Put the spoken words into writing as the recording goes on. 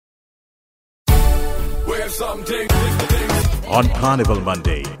On Carnival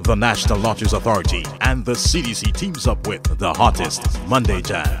Monday, the National Lotteries Authority and the CDC teams up with the hottest Monday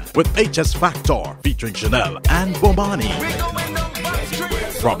Jam with HS Factor featuring Chanel and Bomani,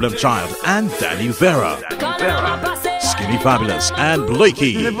 Problem Child and Danny Vera, Skinny Fabulous and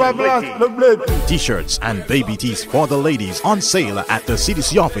Blakey. T-shirts and baby tees for the ladies on sale at the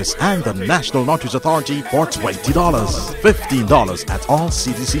CDC office and the National Lotteries Authority for $20. $15 at all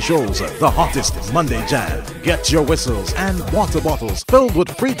CDC shows. The hottest Monday Jam. Get your whistles and water bottles filled with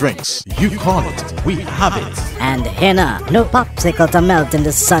free drinks. You call it, we have it. And henna, no popsicle to melt in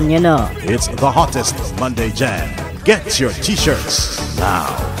the sun, you know. It's the hottest Monday Jam. Get your t-shirts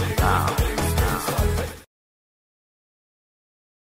now.